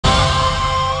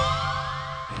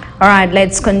All right,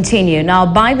 let's continue. Now,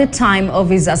 by the time of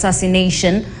his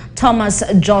assassination, Thomas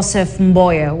Joseph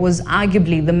Mboya was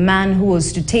arguably the man who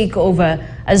was to take over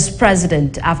as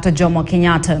president after Jomo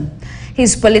Kenyatta.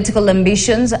 His political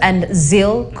ambitions and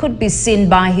zeal could be seen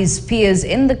by his peers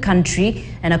in the country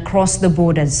and across the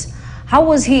borders. How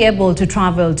was he able to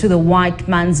travel to the white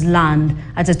man's land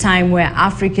at a time where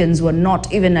Africans were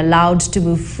not even allowed to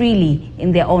move freely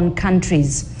in their own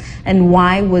countries? And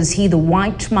why was he the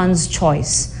white man's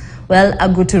choice? Well,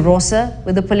 Agutu Rosa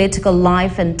with the political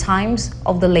life and times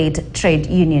of the late trade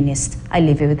unionist. I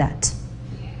leave you with that.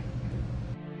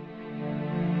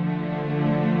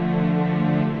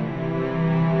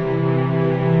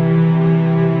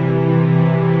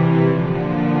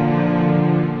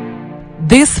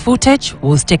 This footage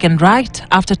was taken right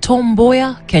after Tom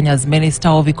Mboya, Kenya's Minister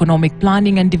of Economic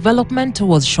Planning and Development,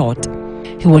 was shot.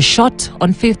 He was shot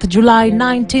on 5th July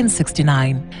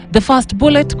 1969. The first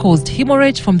bullet caused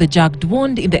hemorrhage from the jagged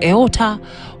wound in the aorta,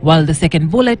 while the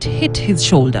second bullet hit his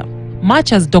shoulder.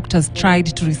 Much as doctors tried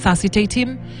to resuscitate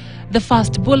him, the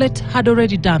first bullet had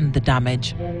already done the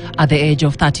damage. At the age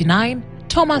of 39,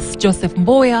 Thomas Joseph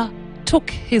Mboya took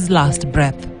his last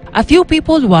breath. A few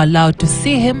people were allowed to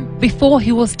see him before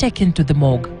he was taken to the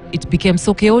morgue. It became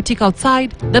so chaotic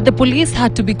outside that the police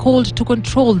had to be called to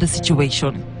control the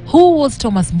situation. Who was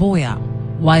Thomas Mboya?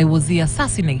 Why was he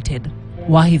assassinated?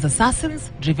 Were his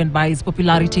assassins driven by his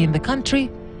popularity in the country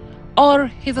or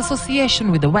his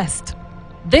association with the West?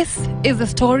 This is the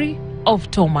story of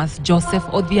Thomas Joseph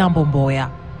Odhiambo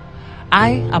Mboya. I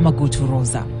am Agutu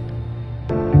Rosa.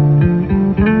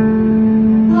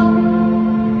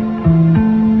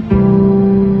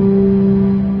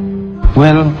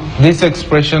 Well, this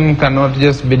expression cannot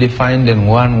just be defined in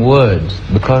one word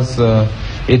because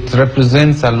it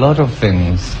represents a lot of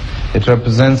things. It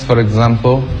represents, for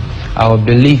example, our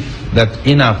belief that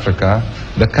in Africa,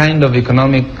 the kind of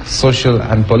economic, social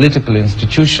and political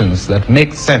institutions that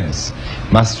make sense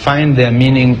must find their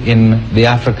meaning in the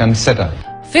African setup.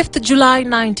 5th July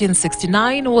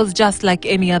 1969 was just like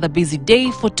any other busy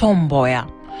day for Tom Mboya.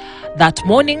 That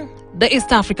morning, the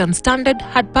East African Standard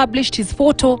had published his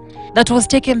photo that was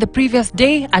taken the previous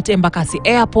day at Embakasi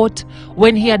Airport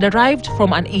when he had arrived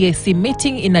from an EAC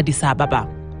meeting in Addis Ababa.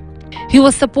 He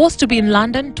was supposed to be in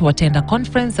London to attend a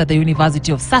conference at the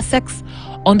University of Sussex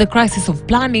on the crisis of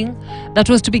planning that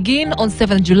was to begin on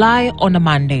 7th July on a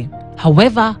Monday.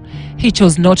 However, he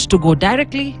chose not to go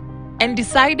directly and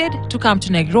decided to come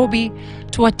to Nairobi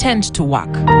to attend to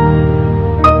work.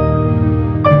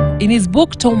 In his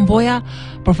book, Tom Mboya,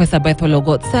 Professor Bethel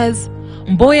Ogot says,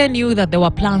 Mboya knew that there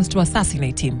were plans to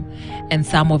assassinate him, and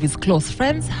some of his close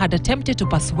friends had attempted to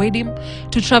persuade him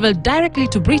to travel directly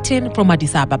to Britain from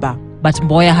Addis Ababa. But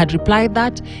Mboya had replied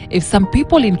that if some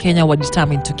people in Kenya were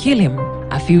determined to kill him,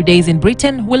 a few days in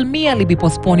Britain will merely be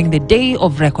postponing the day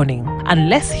of reckoning,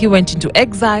 unless he went into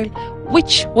exile,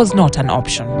 which was not an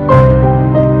option.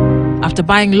 After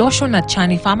buying lotion at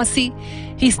Chani Pharmacy,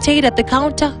 he stayed at the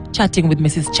counter chatting with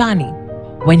Mrs. Chani.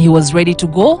 When he was ready to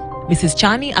go, Mrs.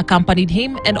 Chani accompanied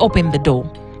him and opened the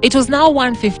door. It was now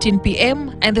 1:15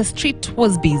 p.m. and the street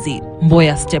was busy.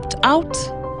 Mboya stepped out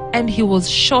and he was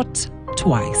shot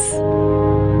twice.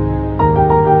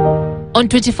 On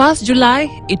 21st July,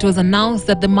 it was announced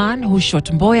that the man who shot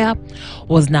Mboya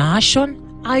was Nahashon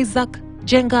Isaac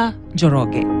Jenga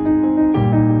Njoroge.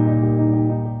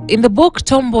 In the book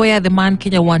Tom Mboya, the Man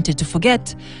Kenya Wanted to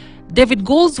Forget, David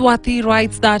Goldsworthy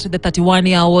writes that the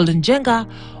 31-year-old Njenga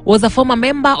was a former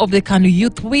member of the KANU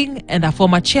Youth Wing and a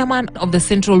former chairman of the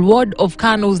Central Ward of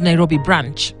KANU's Nairobi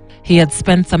branch. He had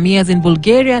spent some years in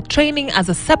Bulgaria training as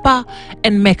a sapper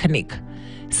and mechanic.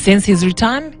 Since his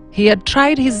return, he had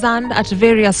tried his hand at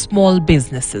various small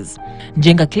businesses.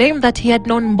 Njenga claimed that he had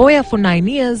known Mboya for 9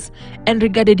 years and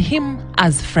regarded him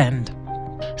as friend.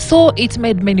 So it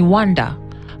made many wonder,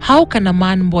 how can a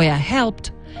man Mboya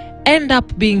helped end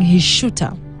up being his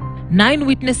shooter? 9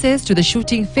 witnesses to the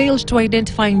shooting failed to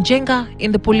identify Njenga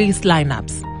in the police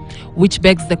lineups, which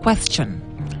begs the question,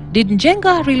 did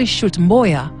Njenga really shoot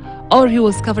Mboya or he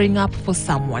was covering up for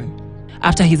someone?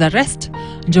 After his arrest,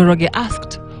 Njoroge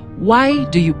asked, "Why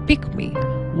do you pick me?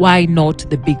 Why not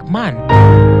the big man?"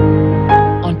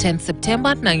 On 10th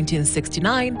September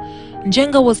 1969,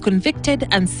 Njenga was convicted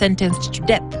and sentenced to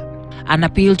death. An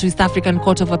appeal to East African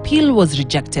Court of Appeal was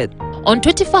rejected. On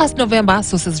 21st November,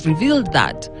 sources revealed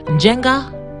that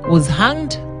Njenga was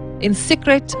hanged in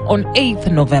secret on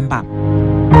 8th November.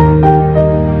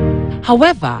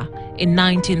 However, in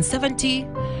 1970,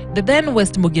 the then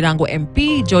West Mugirango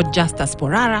MP, George Justus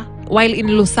Porara, while in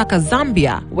Lusaka,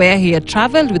 Zambia, where he had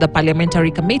traveled with a parliamentary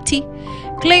committee,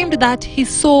 claimed that he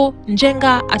saw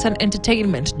Njenga at an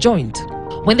entertainment joint.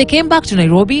 When they came back to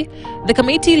Nairobi, the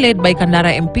committee led by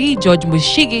Kandara MP George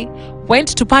Mushigi went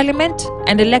to Parliament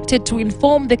and elected to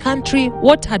inform the country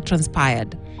what had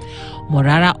transpired.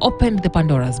 Morara opened the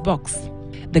Pandora's box.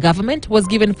 The government was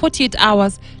given 48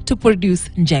 hours to produce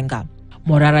Njenga.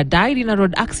 Morara died in a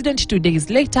road accident 2 days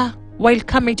later while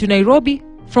coming to Nairobi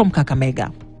from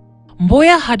Kakamega.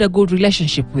 Mboya had a good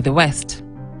relationship with the West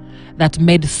that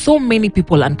made so many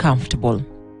people uncomfortable.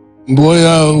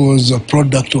 Mboya was a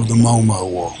product of the Mau Mau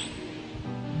War.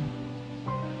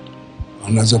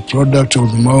 And as a product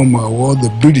of the Mau Mau War, the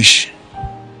British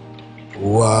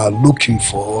were looking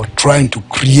for or trying to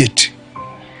create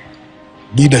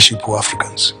leadership for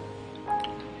Africans,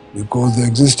 because the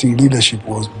existing leadership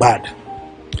was bad.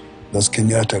 That's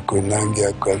Kenyatta,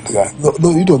 Koinange,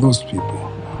 you know, those people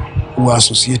who were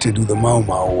associated with the Mau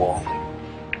Mau War.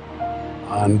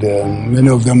 And many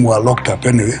of them were locked up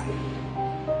anyway.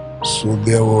 So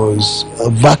there was a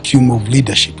vacuum of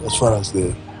leadership as far as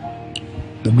the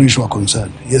British were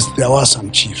concerned. Yes, there were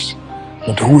some chiefs,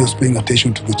 but who was paying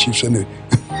attention to the chiefs anyway?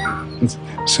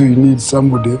 So you need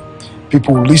somebody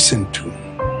people listen to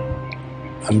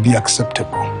and be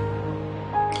acceptable.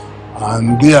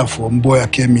 And therefore, Mboya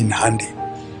came in handy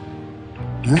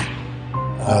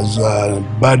as a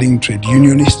budding trade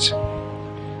unionist.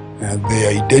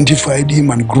 They identified him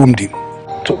and groomed him.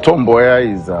 Tom Mboya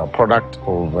is a product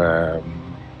of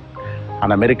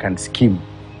an American scheme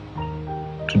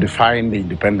to define the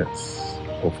independence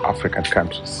of African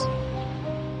countries.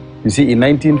 You see, in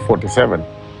 1947,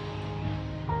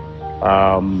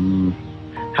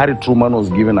 Harry Truman was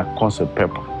given a concept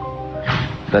paper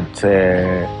that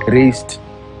raised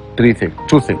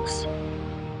two things.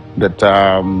 That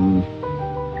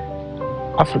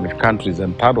African countries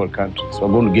and third world countries were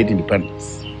going to get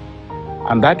independence.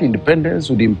 And that independence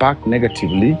would impact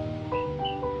negatively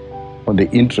on the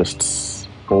interests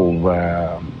of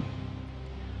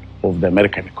the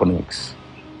American economy.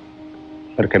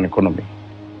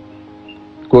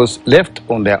 Because left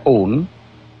on their own,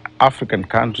 African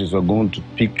countries were going to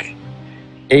pick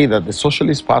either the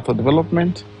socialist path of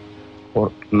development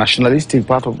or nationalistic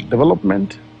path of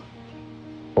development,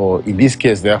 or in this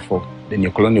case, therefore, the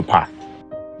neocolonial path.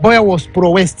 Mboya was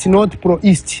pro-West, not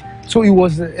pro-East. So he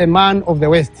was a man of the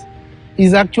West.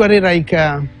 He's actually like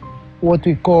what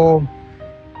we call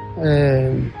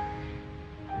a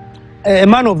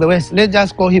man of the West. Let's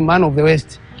just call him man of the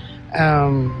West.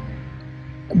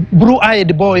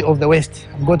 Blue-eyed boy of the West.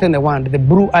 I've gotten the word, the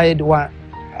blue-eyed one,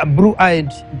 a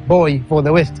blue-eyed boy for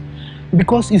the West.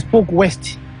 Because he spoke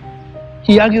West.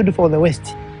 He argued for the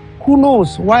West. Who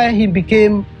knows why he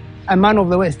became a man of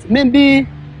the West? Maybe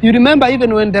you remember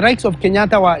even when the rights of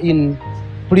Kenyatta were in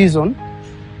prison,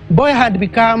 Mboya had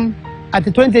become,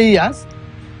 at 20 years,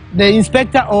 the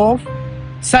inspector of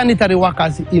sanitary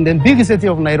workers in the big city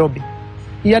of Nairobi.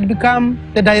 He had become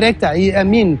the director,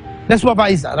 the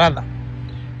supervisor rather.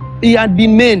 He had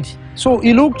been made. So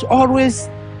he looked always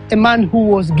a man who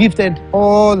was gifted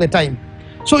all the time.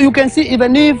 So you can see,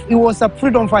 even if he was a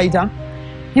freedom fighter,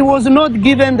 he was not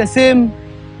given the same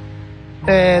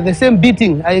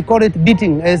beating, I call it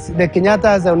beating, as the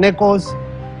Kenyattas, the Onekos,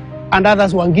 and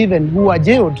others were given, who were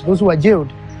jailed, those who were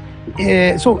jailed.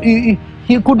 So he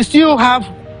could still have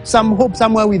some hope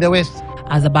somewhere with the West.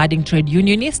 As a budding trade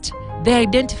unionist, they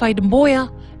identified Mboya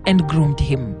and groomed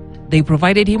him. They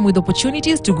provided him with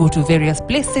opportunities to go to various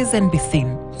places and be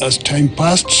seen. As time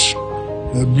passed,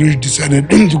 the British decided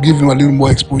to give him a little more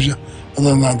exposure,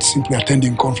 other than simply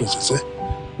attending conferences,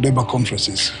 labor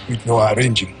conferences, which they were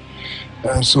arranging.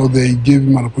 So they gave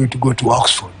him an opportunity to go to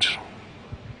Oxford,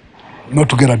 not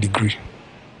to get a degree,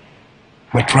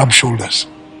 but rub shoulders,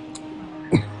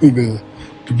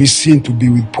 to be seen to be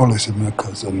with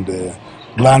policymakers and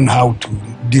learn how to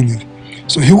deal with it.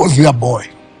 So he was their boy.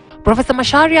 Professor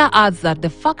Macharia adds that the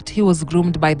fact he was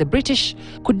groomed by the British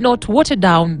could not water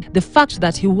down the fact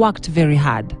that he worked very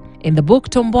hard. In the book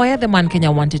Tom Mboya, The Man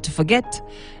Kenya Wanted to Forget,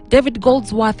 David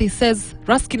Goldsworthy says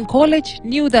Ruskin College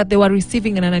knew that they were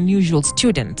receiving an unusual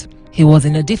student. He was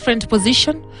in a different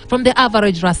position from the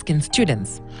average Ruskin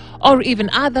students, or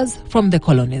even others from the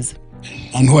colonies.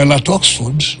 And while at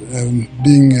Oxford,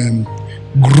 being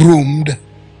groomed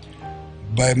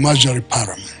by Marjorie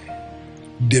Parham,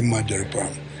 Dame Marjorie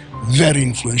Parham, very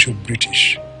influential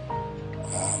British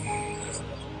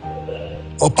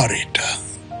operator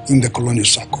in the colonial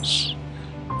circles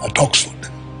at Oxford.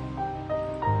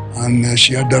 And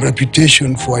she had a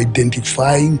reputation for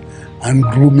identifying and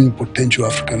grooming potential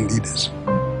African leaders.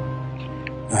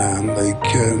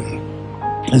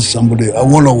 As somebody,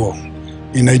 Awolowo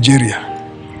in Nigeria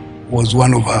was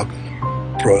one of her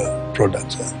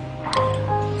products.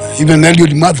 Even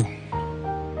Eliud Madu,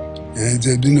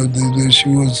 she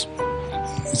was,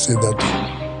 said that,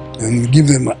 and give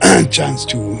them a chance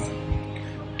to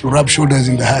rub shoulders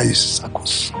in the high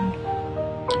circles.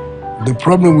 The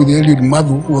problem with Eliud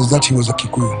Madu was that he was a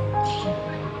Kikuyu,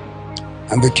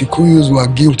 and the Kikuyus were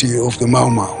guilty of the Mau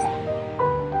Mau.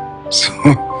 So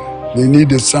they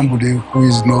needed somebody who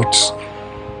is not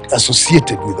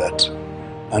associated with that,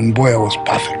 and Mboya was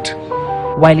perfect.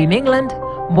 While in England,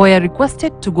 Mboya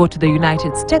requested to go to the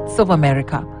United States of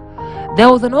America. There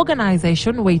was an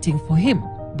organization waiting for him,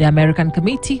 the American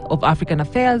Committee of African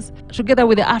Affairs, together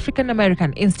with the African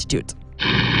American Institute.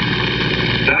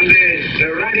 Than the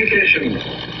eradication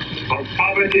of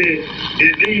poverty,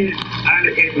 disease, and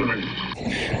ignorance.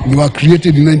 They were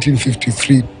created in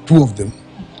 1953, two of them,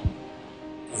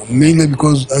 mainly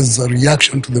because as a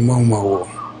reaction to the Mau Mau War.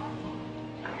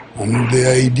 And the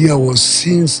idea was,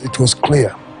 since it was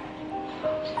clear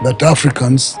that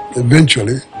Africans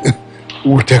eventually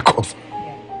would take off,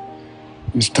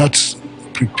 we start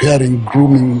preparing,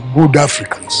 grooming good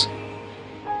Africans.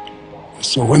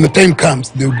 So when the time comes,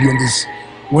 they'll be on this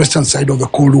western side of the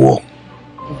Cold War.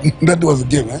 That was the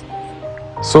game, eh?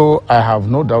 So I have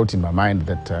no doubt in my mind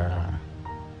that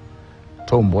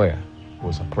Tom Mboya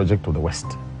was a project of the West.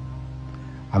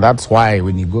 And that's why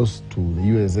when he goes to the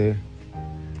USA,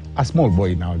 a small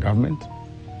boy in our government,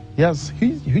 he has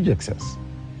huge access.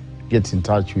 Gets in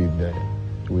touch with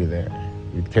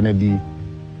Kennedy,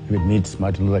 even meets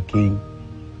Martin Luther King,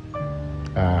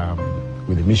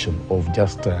 with the mission of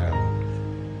just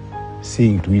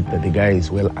seeing to it that the guy is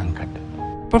well anchored.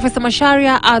 Professor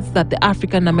Macharia adds that the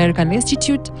African American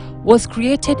Institute was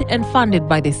created and funded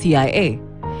by the CIA.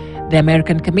 The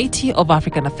American Committee of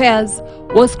African Affairs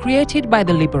was created by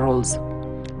the liberals.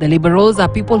 The liberals are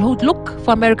people who look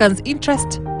for Americans'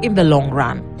 interest in the long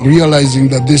run. Realizing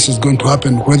that this is going to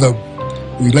happen, whether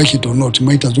we like it or not, you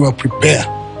might as well prepare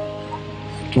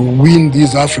to win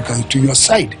these Africans to your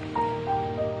side.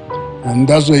 And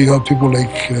that's why you have people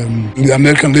like the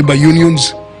American labor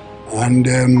unions, and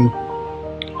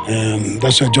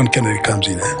that's where John Kennedy comes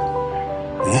in,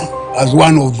 as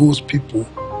one of those people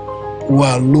who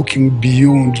are looking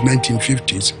beyond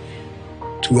 1950s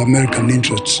to American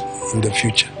interests in the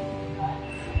future,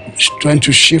 trying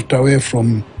to shift away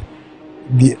from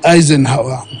the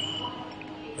Eisenhower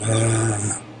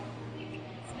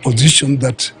position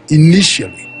that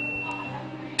initially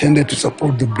tended to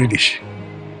support the British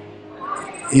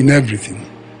in everything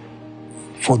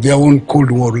for their own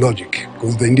Cold War logic,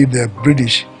 because they need the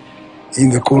British in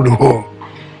the Cold War.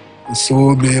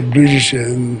 So the British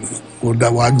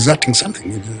were exerting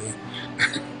something.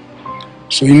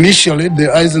 So initially, the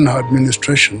Eisenhower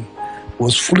administration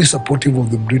was fully supportive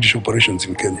of the British operations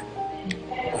in Kenya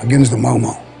against the Mau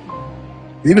Mau.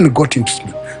 They even got into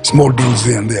small deals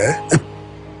there and there.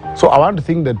 So I want to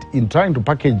think that in trying to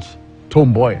package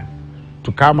Tom Mboya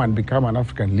to come and become an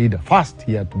African leader, first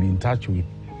he had to be in touch with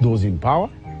those in power,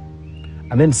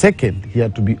 and then second, he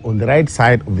had to be on the right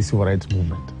side of the civil rights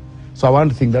movement. So I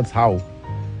want to think that's how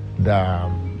the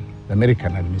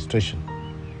American administration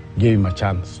gave him a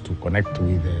chance to connect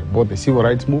with both the civil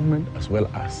rights movement as well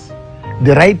as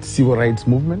the right civil rights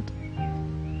movement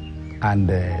and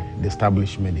the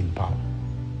establishment in power.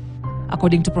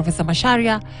 According to Professor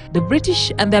Macharia, the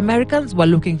British and the Americans were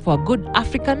looking for a good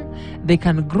African they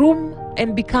can groom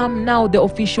and become now the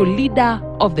official leader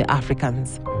of the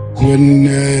Africans. When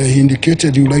he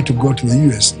indicated he would like to go to the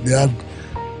US,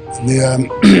 the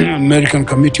American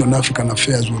Committee on African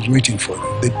Affairs was waiting for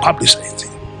him. They publicized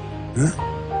him,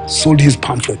 sold his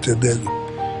pamphlet then.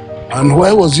 And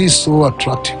why was he so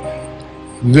attractive?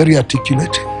 Very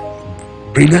articulate,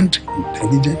 brilliant,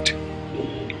 intelligent,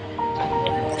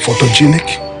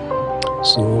 photogenic.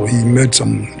 So he made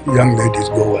some young ladies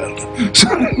go wild.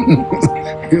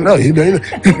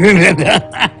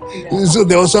 So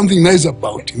there was something nice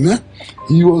about him.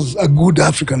 He was a good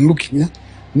African looking.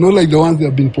 Not like the ones that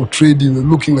have been portrayed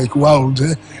looking like wild.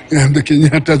 And the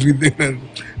Kenyattas with the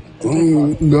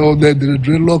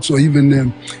dreadlocks, or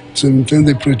even sometimes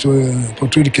they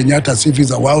portrayed Kenyatta as if he's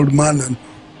a wild man. And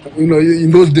in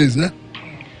those days.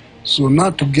 So now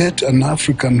to get an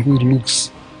African who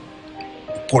looks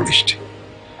polished,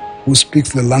 who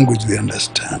speaks the language they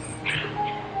understand,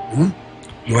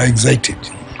 they were excited.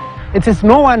 It is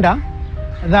no wonder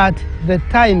that the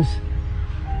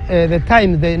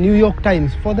New York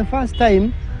Times, for the first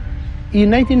time in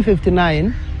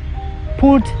 1959,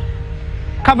 put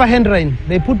cover headline.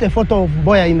 They put a photo of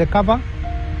Mboya in the cover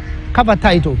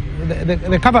title,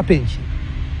 the cover page.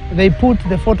 they put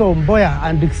the photo of Mboya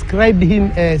and described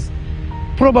him as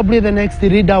probably the next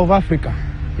leader of Africa.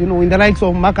 You know, in the likes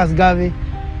of Marcus Garvey,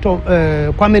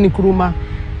 Kwame Nkrumah,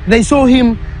 they saw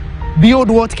him beyond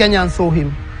what Kenyans saw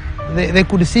him. They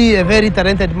could see a very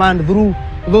talented man through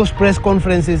those press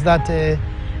conferences that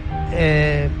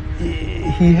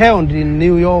he held in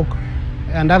New York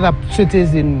and other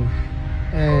cities in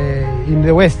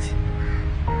the West.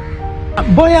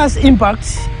 Mboya's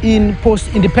impact in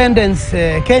post-independence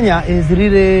Kenya is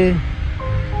really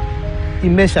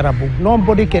immeasurable.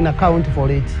 Nobody can account for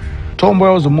it. Tom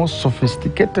Mboya was the most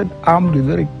sophisticated, armed with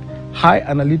very high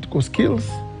analytical skills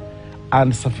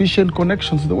and sufficient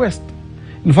connections to the West.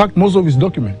 In fact, most of his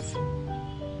documents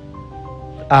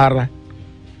are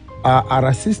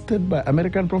assisted by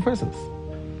American professors.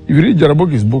 If you read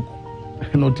Jaramogi's book,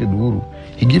 Not Yet Uhuru,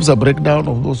 he gives a breakdown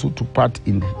of those who took part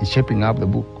in shaping up the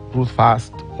book. Ruth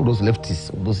First, all those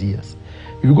leftists of those years.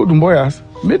 If you go to Mboya's,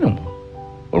 minimal,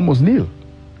 almost nil,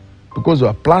 because they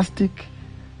were plastic.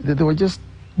 They were just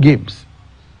games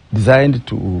designed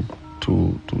to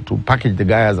package the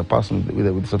guy as a person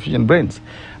with sufficient brains.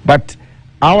 But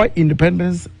our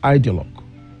independence ideologue,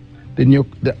 the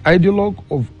ideologue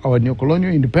of our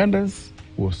neocolonial independence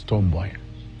was Tom Mboya.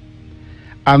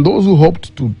 And those who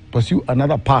hoped to pursue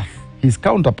another path, his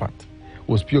counterpart,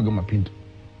 was Pio Gamapinto.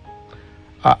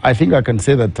 I think I can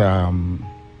say that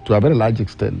to a very large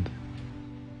extent,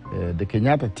 the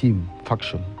Kenyatta team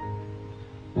faction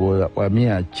were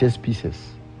mere chess pieces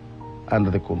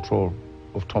under the control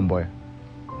of Tom Mboya.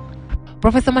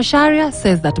 Professor Macharia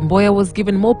says that Mboya was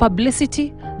given more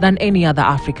publicity than any other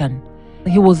African.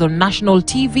 He was on national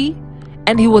TV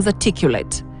and he was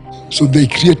articulate. So they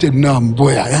created now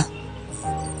Mboya,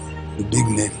 the big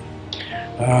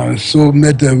name. So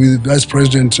met with Vice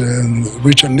President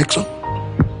Richard Nixon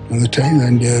at the time,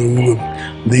 and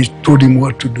they told him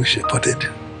what to do, shepherded.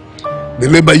 The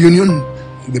labor union,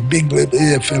 the big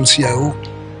AFL-CIO,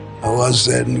 was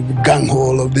gung-ho,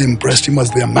 all of them impressed him as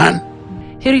their man.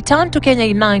 He returned to Kenya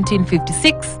in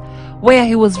 1956, where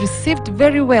he was received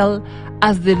very well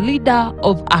as the leader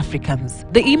of Africans.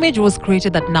 The image was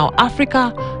created that now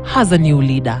Africa has a new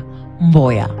leader,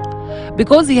 Mboya,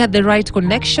 because he had the right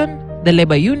connection, the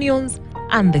labor unions,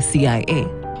 and the CIA.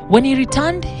 When he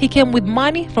returned, he came with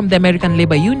money from the American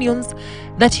labor unions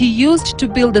that he used to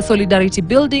build the Solidarity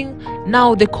Building,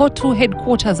 now the COTU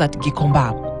headquarters at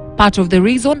Gikomba. Part of the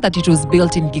reason that it was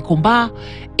built in Gikomba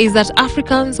is that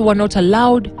Africans were not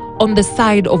allowed on the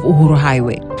side of Uhuru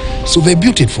Highway. So they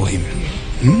built it for him,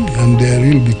 and they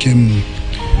really became,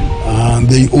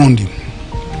 they owned him.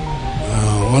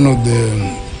 One of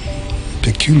the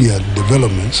peculiar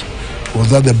developments was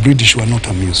that the British were not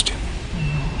amused.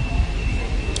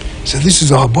 So this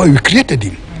is our boy, we created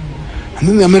him. And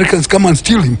then the Americans come and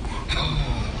steal him.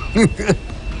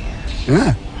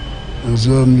 Yeah. As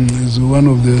one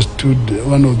of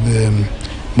the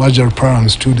Marjorie Parham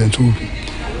students who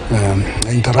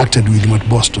interacted with him at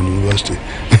Boston University.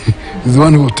 He's the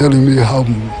one who was telling me how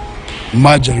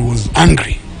Marjorie was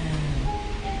angry.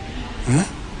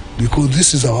 Because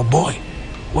this is our boy.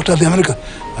 What are the Americans?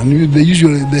 And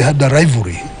they had the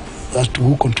rivalry as to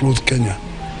who controls Kenya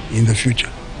in the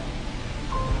future.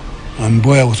 And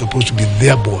Mboya was supposed to be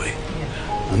their boy.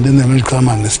 And then the Americans come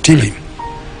and steal him.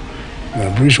 The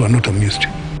British were not amused.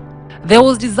 There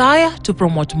was desire to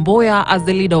promote Mboya as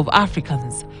the leader of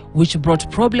Africans, which brought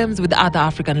problems with other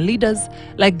African leaders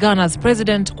like Ghana's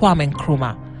President Kwame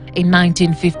Nkrumah. In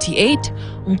 1958,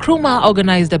 Nkrumah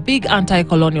organized a big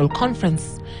anti-colonial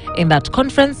conference. In that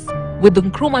conference, with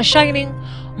Nkrumah shining,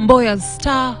 Mboya's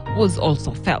star was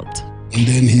also felt. And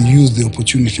then he used the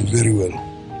opportunity very well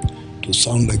to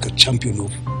sound like a champion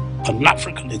of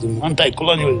Pan-Africanism,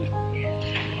 anti-colonialism.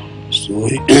 So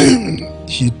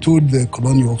he told the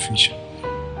colonial official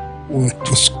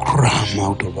to scram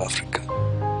out of Africa,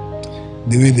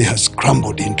 the way they had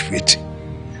scrambled into it.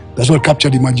 That's what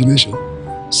captured imagination.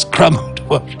 Scram out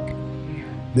of Africa.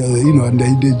 And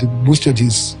they boosted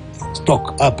his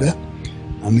stock up,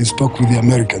 and he spoke with the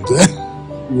Americans,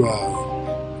 who are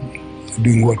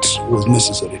doing what was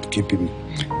necessary to keep him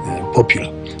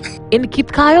popular. In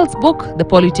Kit Kyle's book, The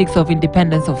Politics of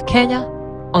Independence of Kenya,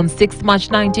 on 6 March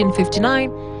 1959,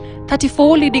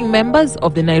 34 leading members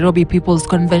of the Nairobi People's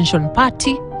Convention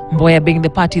Party, Mboya being the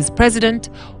party's president,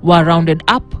 were rounded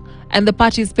up, and the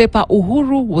party's paper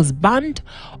Uhuru was banned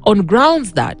on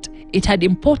grounds that it had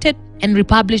imported and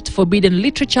republished forbidden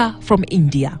literature from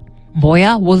India.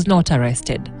 Mboya was not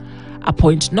arrested, a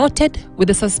point noted with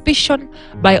a suspicion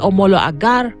by Omolo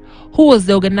Agar, who was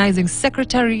the organizing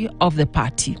secretary of the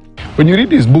party. When you read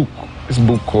this book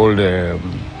called The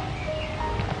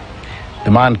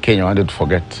Man Kenya Wanted to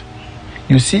Forget,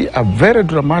 You see a very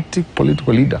dramatic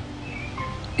political leader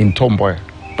in Mboya,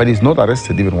 but he's not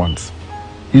arrested even once.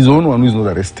 He's the only one who's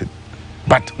not arrested,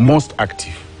 but most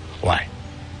active. Why?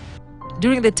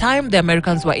 During the time the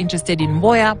Americans were interested in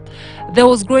Mboya, there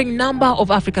was a growing number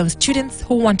of African students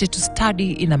who wanted to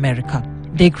study in America.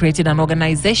 They created an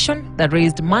organization that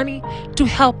raised money to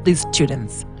help these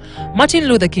students. Martin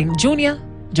Luther King Jr.,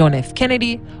 John F.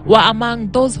 Kennedy were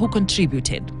among those who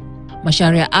contributed.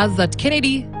 Macharia adds that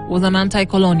Kennedy was an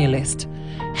anti-colonialist.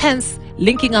 Hence,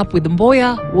 linking up with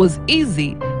Mboya was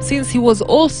easy since he was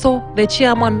also the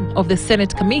chairman of the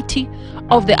Senate Committee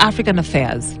of the African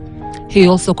Affairs. He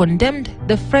also condemned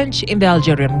the French in the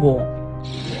Algerian War.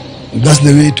 That's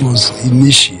the way it was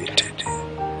initiated.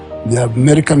 The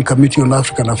American Committee on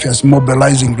African Affairs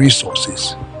mobilizing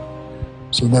resources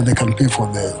so that they can pay for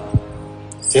the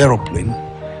aeroplane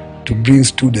to bring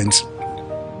students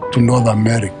to North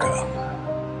America.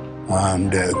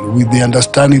 And with the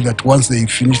understanding that once they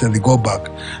finish and they go back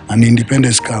and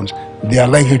independence comes, they are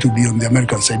likely to be on the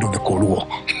American side of the Cold War.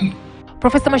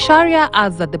 Professor Macharia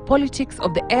adds that the politics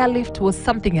of the airlift was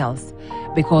something else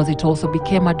because it also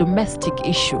became a domestic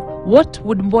issue. What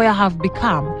would Mboya have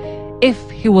become if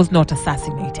he was not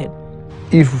assassinated?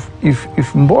 If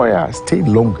Mboya stayed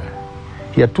longer,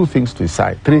 he had three things to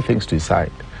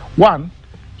decide. One,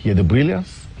 he had the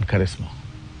brilliance and charisma.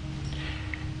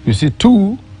 You see,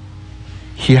 two,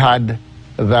 he had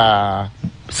the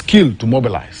skill to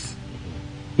mobilize.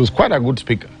 He was quite a good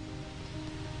speaker.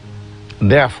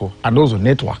 Therefore, and also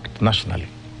networked nationally.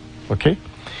 Okay?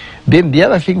 Then the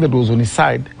other thing that was on his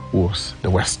side was the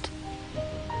West.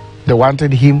 They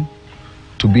wanted him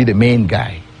to be the main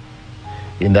guy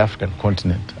in the African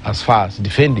continent as far as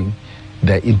defending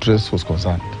their interests was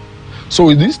concerned. So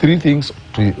with these three things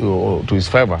to his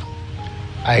favor,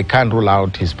 I can't rule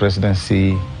out his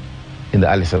presidency in the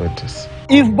early 70s.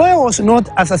 If Mboya was not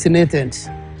assassinated,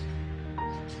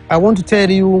 I want to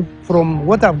tell you from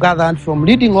what I've gathered from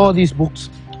reading all these books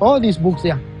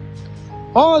here,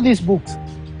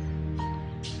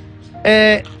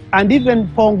 and even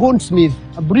Paul Goldsmith,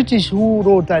 a British who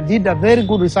wrote and did a very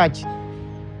good research,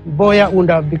 Mboya would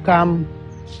have become,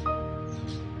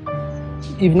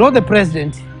 if not the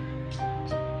president,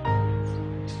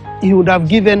 he would have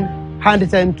given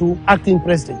hand time to acting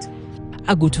president.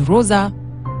 Agutu Rosa,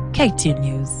 KTN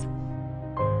News.